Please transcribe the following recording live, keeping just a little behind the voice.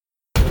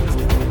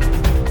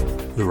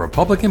The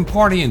Republican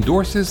Party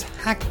endorses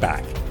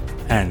Hackback,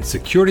 and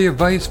security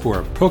advice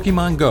for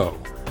Pokemon Go.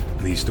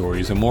 These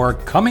stories and more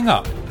coming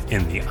up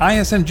in the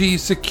ISMG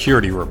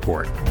Security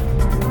Report.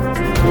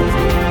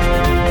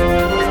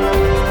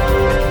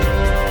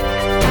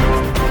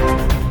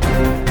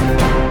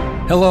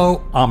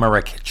 Hello, I'm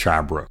Eric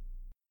Chabrow.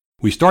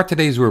 We start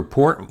today's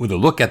report with a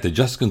look at the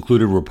just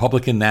concluded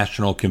Republican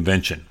National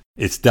Convention.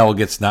 Its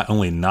delegates not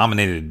only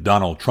nominated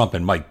Donald Trump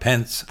and Mike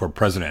Pence for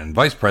president and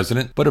vice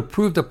president, but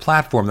approved a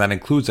platform that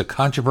includes a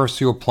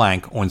controversial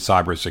plank on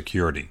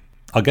cybersecurity.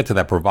 I'll get to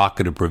that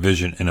provocative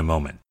provision in a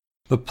moment.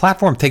 The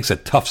platform takes a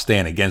tough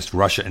stand against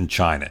Russia and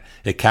China.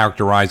 It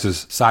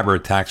characterizes cyber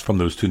attacks from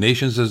those two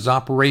nations as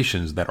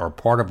operations that are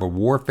part of a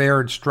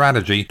warfare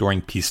strategy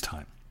during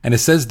peacetime. And it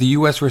says the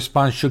U.S.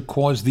 response should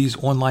cause these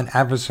online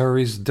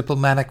adversaries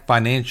diplomatic,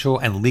 financial,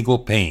 and legal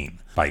pain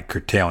by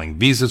curtailing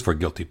visas for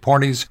guilty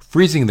parties,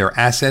 freezing their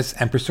assets,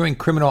 and pursuing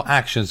criminal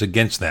actions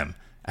against them,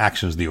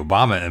 actions the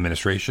Obama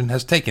administration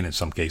has taken in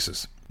some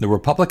cases. The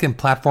Republican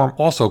platform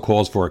also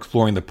calls for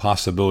exploring the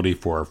possibility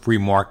for a free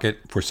market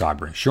for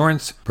cyber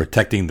insurance,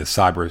 protecting the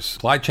cyber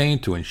supply chain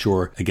to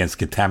ensure against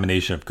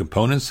contamination of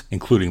components,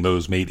 including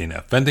those made in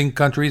offending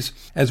countries,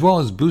 as well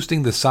as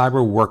boosting the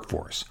cyber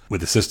workforce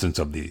with assistance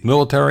of the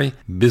military,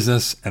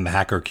 business, and the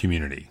hacker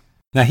community.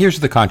 Now here's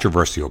the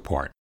controversial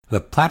part. The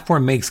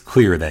platform makes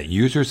clear that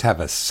users have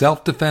a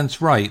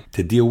self-defense right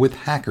to deal with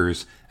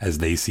hackers as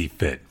they see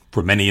fit.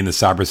 For many in the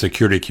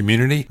cybersecurity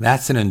community,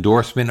 that's an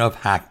endorsement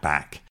of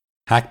Hackback.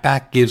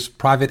 Hackback gives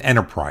private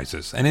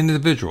enterprises and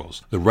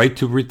individuals the right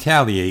to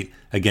retaliate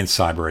against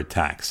cyber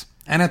attacks.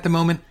 And at the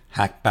moment,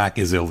 Hackback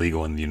is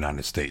illegal in the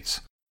United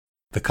States.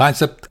 The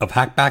concept of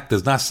Hackback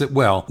does not sit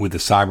well with the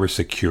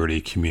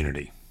cybersecurity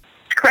community.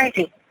 It's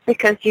crazy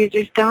because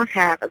users don't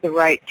have the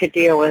right to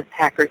deal with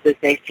hackers as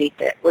they see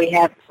fit. We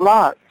have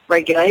laws,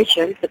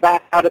 regulations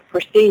about how to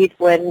proceed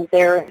when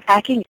they're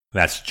hacking.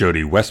 That's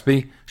Jody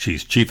Westby.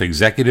 She's chief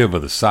executive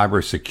of the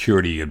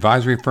cybersecurity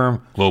advisory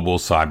firm Global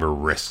Cyber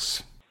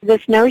Risks.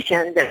 This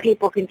notion that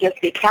people can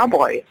just be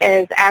cowboys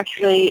is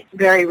actually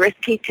very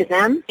risky to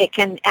them. It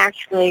can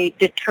actually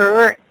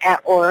deter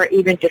or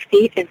even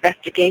defeat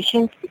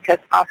investigations because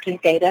often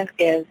data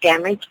is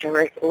damaged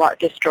or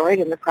destroyed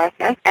in the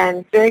process,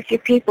 and very few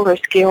people are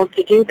skilled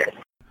to do this.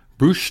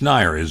 Bruce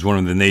Schneier is one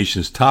of the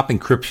nation's top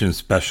encryption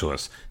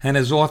specialists and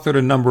has authored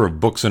a number of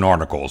books and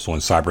articles on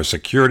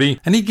cybersecurity,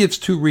 and he gives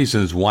two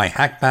reasons why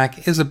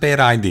Hackback is a bad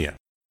idea.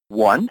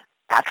 One,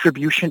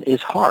 attribution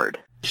is hard.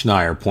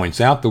 Schneier points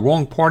out the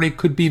wrong party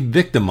could be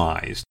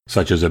victimized,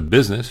 such as a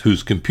business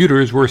whose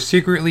computers were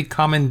secretly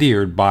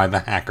commandeered by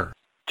the hacker.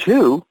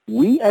 Two,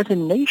 we as a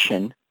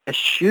nation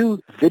eschew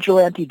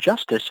vigilante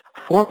justice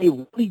for a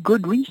really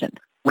good reason.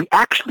 We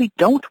actually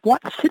don't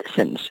want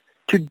citizens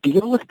to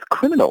deal with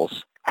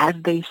criminals as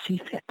they see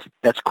fit.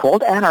 That's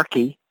called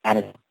anarchy, and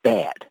it's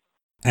bad.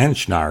 And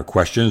Schneier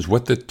questions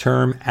what the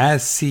term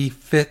as see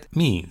fit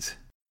means.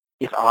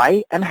 If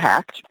I am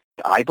hacked,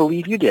 I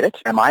believe you did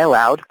it. Am I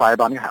allowed to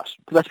firebomb your house?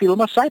 Let's be a little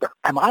more cyber.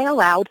 Am I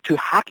allowed to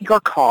hack your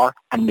car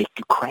and make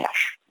you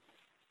crash?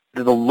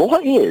 The law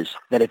is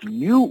that if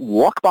you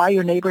walk by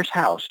your neighbor's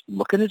house,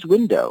 look in his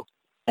window,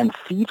 and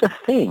see the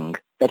thing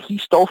that he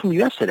stole from you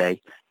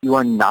yesterday, you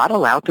are not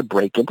allowed to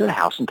break into the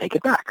house and take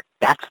it back.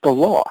 That's the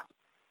law.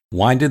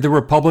 Why did the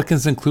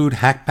Republicans include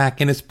Hackback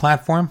in its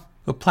platform?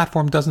 The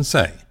platform doesn't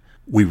say.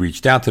 We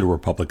reached out to the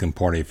Republican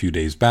Party a few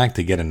days back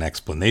to get an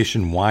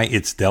explanation why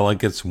its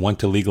delegates want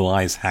to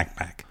legalize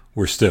Hackback.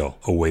 We're still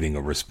awaiting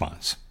a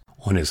response.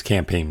 On his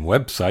campaign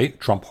website,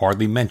 Trump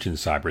hardly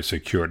mentions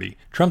cybersecurity.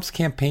 Trump's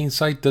campaign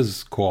site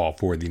does call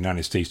for the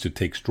United States to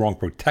take strong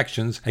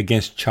protections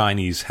against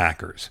Chinese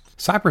hackers.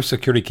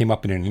 Cybersecurity came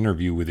up in an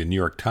interview with the New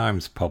York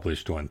Times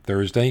published on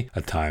Thursday.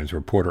 A Times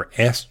reporter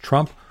asked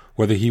Trump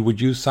whether he would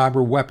use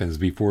cyber weapons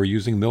before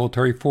using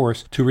military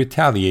force to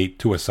retaliate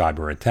to a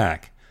cyber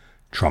attack.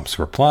 Trump's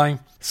reply,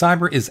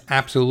 cyber is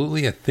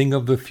absolutely a thing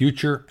of the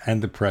future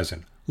and the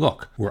present.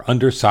 Look, we're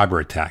under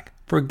cyber attack.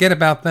 Forget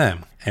about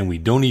them, and we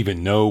don't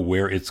even know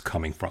where it's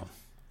coming from.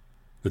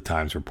 The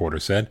Times reporter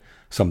said,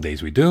 some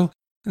days we do,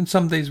 and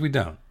some days we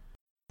don't.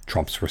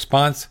 Trump's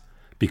response,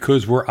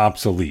 because we're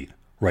obsolete.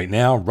 Right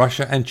now,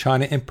 Russia and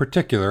China in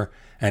particular,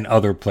 and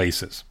other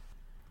places.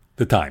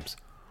 The Times,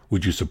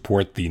 would you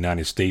support the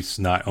United States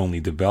not only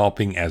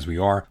developing as we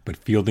are, but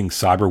fielding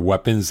cyber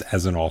weapons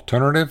as an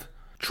alternative?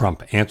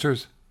 Trump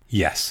answers,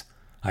 yes,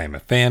 I am a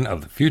fan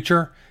of the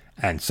future,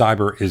 and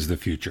cyber is the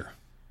future.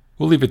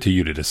 We'll leave it to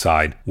you to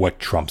decide what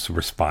Trump's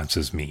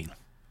responses mean.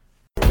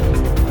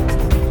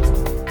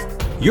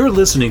 You're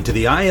listening to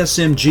the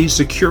ISMG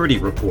Security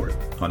Report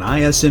on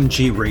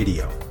ISMG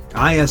Radio.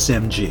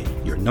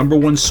 ISMG, your number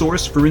one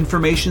source for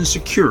information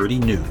security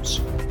news.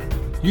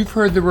 You've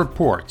heard the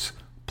reports.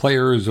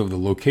 Players of the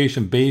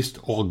location-based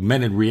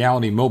augmented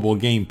reality mobile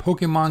game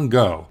Pokemon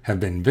Go have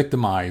been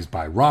victimized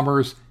by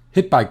robbers,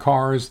 hit by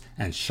cars,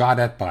 and shot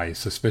at by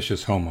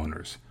suspicious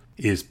homeowners.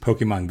 Is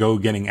Pokemon Go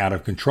getting out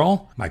of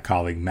control? My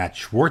colleague Matt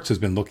Schwartz has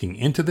been looking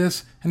into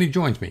this, and he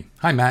joins me.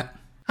 Hi, Matt.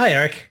 Hi,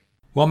 Eric.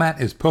 Well,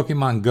 Matt, is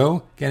Pokemon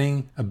Go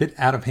getting a bit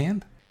out of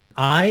hand?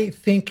 I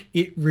think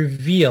it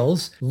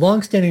reveals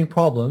longstanding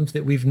problems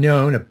that we've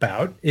known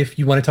about if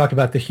you want to talk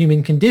about the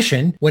human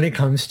condition when it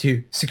comes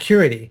to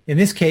security. In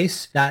this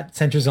case, that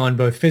centers on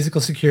both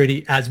physical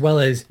security as well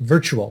as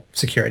virtual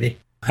security.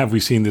 Have we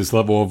seen this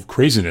level of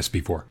craziness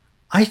before?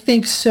 I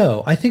think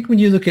so. I think when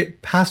you look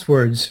at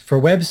passwords for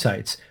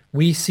websites,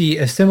 we see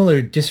a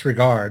similar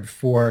disregard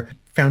for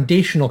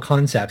foundational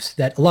concepts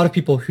that a lot of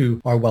people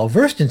who are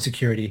well-versed in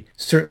security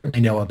certainly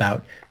know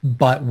about,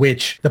 but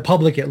which the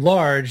public at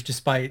large,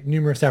 despite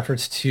numerous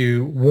efforts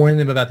to warn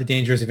them about the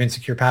dangers of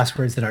insecure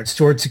passwords that aren't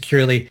stored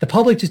securely, the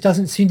public just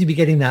doesn't seem to be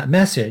getting that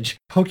message.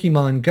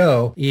 Pokemon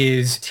Go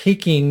is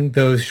taking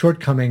those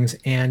shortcomings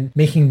and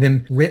making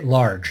them writ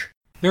large.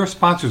 There are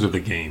sponsors of the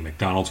game,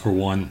 McDonald's for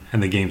one,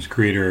 and the game's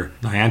creator,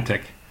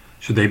 Niantic.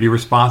 Should they be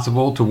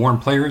responsible to warn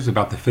players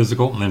about the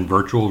physical and then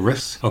virtual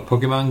risks of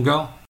Pokemon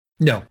Go?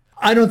 No.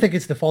 I don't think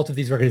it's the fault of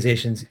these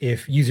organizations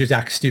if users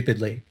act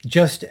stupidly.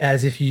 Just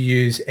as if you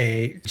use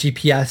a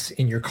GPS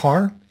in your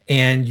car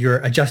and you're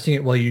adjusting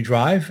it while you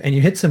drive and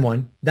you hit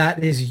someone,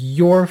 that is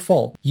your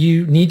fault.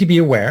 You need to be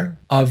aware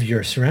of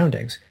your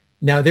surroundings.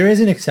 Now, there is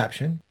an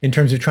exception in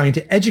terms of trying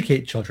to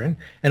educate children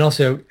and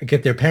also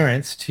get their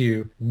parents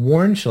to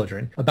warn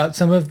children about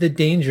some of the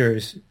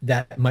dangers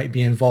that might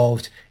be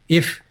involved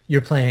if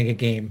you're playing a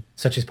game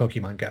such as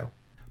Pokemon Go.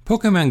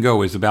 Pokemon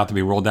Go is about to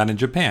be rolled out in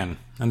Japan,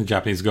 and the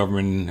Japanese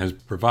government has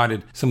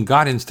provided some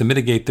guidance to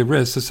mitigate the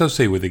risks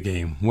associated with the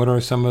game. What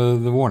are some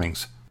of the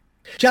warnings?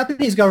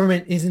 Japanese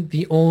government isn't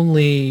the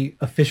only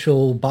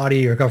official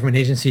body or government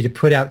agency to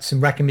put out some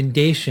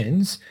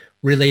recommendations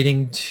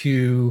relating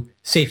to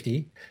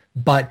safety,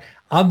 but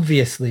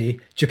obviously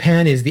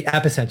Japan is the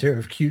epicenter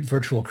of cute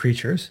virtual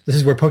creatures. This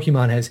is where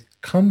Pokemon has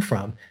come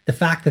from. The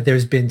fact that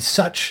there's been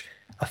such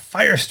a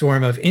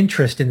firestorm of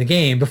interest in the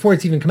game before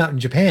it's even come out in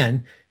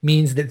Japan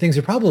means that things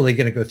are probably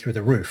going to go through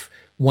the roof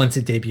once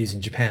it debuts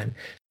in Japan.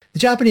 The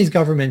Japanese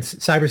government's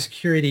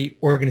cybersecurity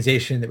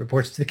organization that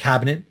reports to the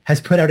cabinet has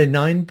put out a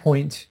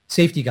 9-point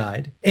safety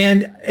guide.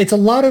 And it's a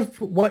lot of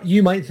what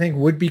you might think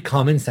would be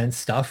common sense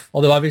stuff.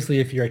 Although obviously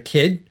if you're a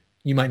kid,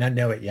 you might not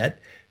know it yet.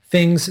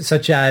 Things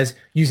such as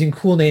using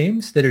cool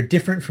names that are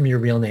different from your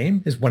real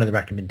name is one of the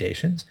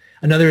recommendations.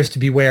 Another is to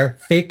beware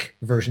fake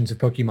versions of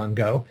Pokemon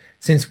Go,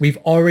 since we've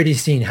already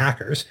seen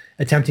hackers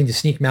attempting to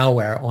sneak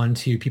malware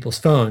onto people's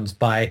phones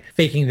by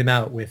faking them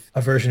out with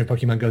a version of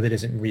Pokemon Go that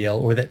isn't real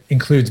or that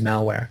includes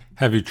malware.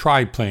 Have you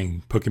tried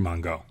playing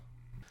Pokemon Go?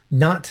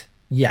 Not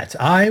yet.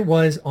 I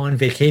was on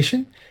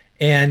vacation,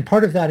 and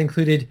part of that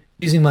included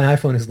using my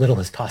iPhone as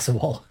little as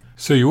possible.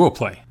 So you will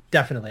play?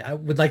 Definitely. I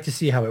would like to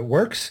see how it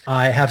works.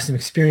 I have some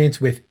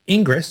experience with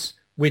Ingress,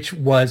 which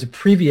was a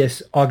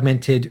previous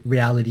augmented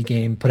reality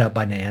game put out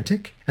by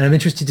Niantic. And I'm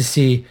interested to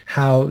see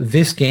how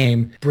this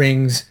game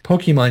brings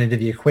Pokemon into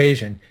the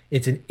equation.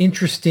 It's an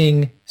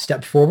interesting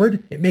step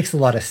forward. It makes a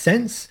lot of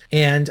sense.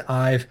 And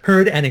I've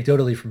heard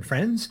anecdotally from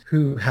friends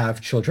who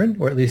have children,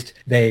 or at least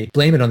they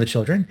blame it on the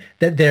children,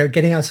 that they're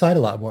getting outside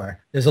a lot more.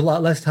 There's a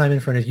lot less time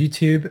in front of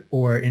YouTube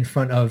or in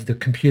front of the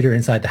computer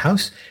inside the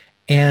house.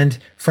 And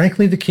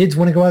frankly, the kids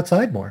want to go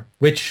outside more,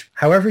 which,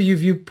 however you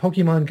view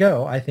Pokemon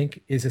Go, I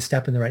think is a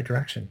step in the right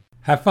direction.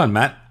 Have fun,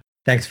 Matt.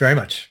 Thanks very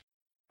much.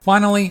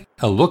 Finally,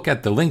 a look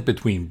at the link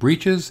between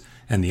breaches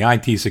and the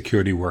IT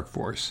security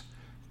workforce.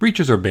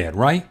 Breaches are bad,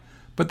 right?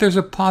 But there's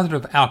a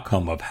positive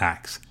outcome of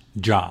hacks,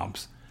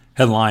 jobs.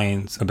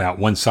 Headlines about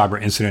one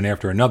cyber incident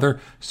after another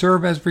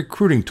serve as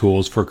recruiting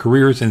tools for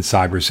careers in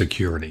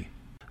cybersecurity.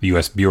 The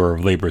U.S. Bureau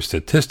of Labor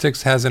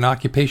Statistics has an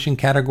occupation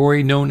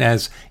category known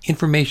as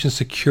Information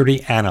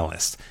Security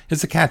Analyst.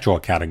 It's a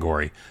catch-all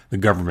category the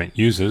government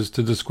uses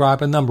to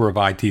describe a number of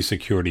IT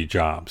security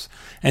jobs.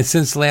 And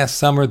since last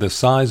summer, the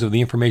size of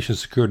the Information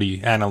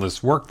Security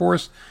Analyst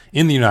workforce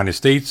in the United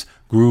States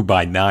grew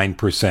by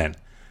 9%.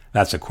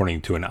 That's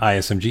according to an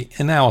ISMG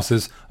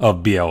analysis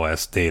of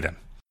BLS data.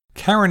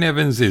 Karen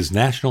Evans is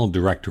National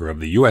Director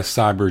of the U.S.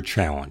 Cyber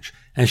Challenge,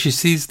 and she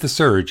sees the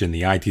surge in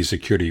the IT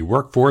security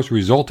workforce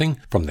resulting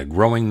from the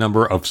growing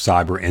number of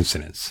cyber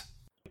incidents.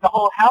 The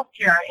whole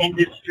healthcare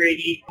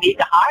industry need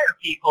to hire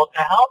people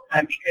to help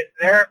them because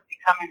they're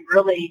becoming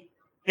really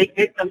big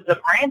victims of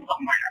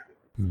ransomware.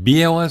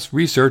 BLS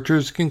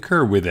researchers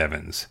concur with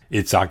Evans.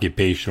 Its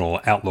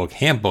Occupational Outlook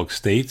Handbook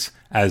states,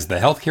 as the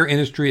healthcare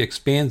industry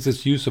expands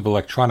its use of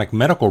electronic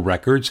medical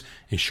records,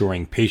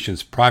 ensuring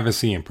patients'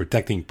 privacy and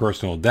protecting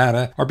personal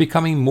data are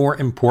becoming more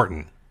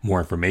important. More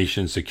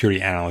information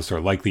security analysts are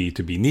likely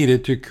to be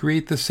needed to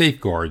create the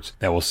safeguards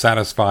that will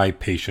satisfy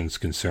patients'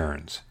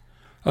 concerns.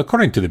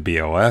 According to the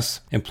BLS,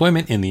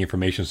 employment in the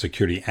information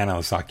security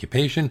analyst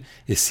occupation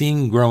is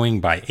seen growing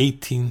by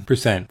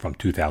 18% from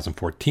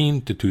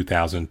 2014 to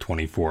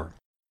 2024.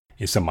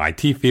 In some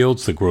IT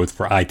fields, the growth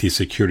for IT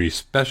security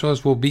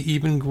specialists will be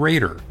even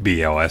greater.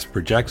 BLS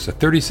projects a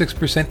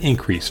 36%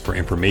 increase for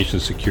information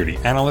security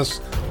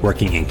analysts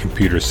working in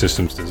computer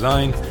systems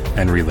design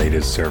and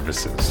related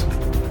services.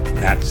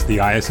 That's the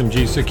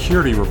ISMG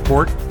Security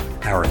Report.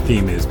 Our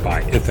theme is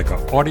by Ithaca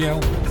Audio.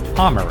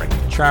 I'm Eric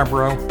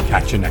Chabrow.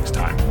 Catch you next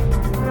time.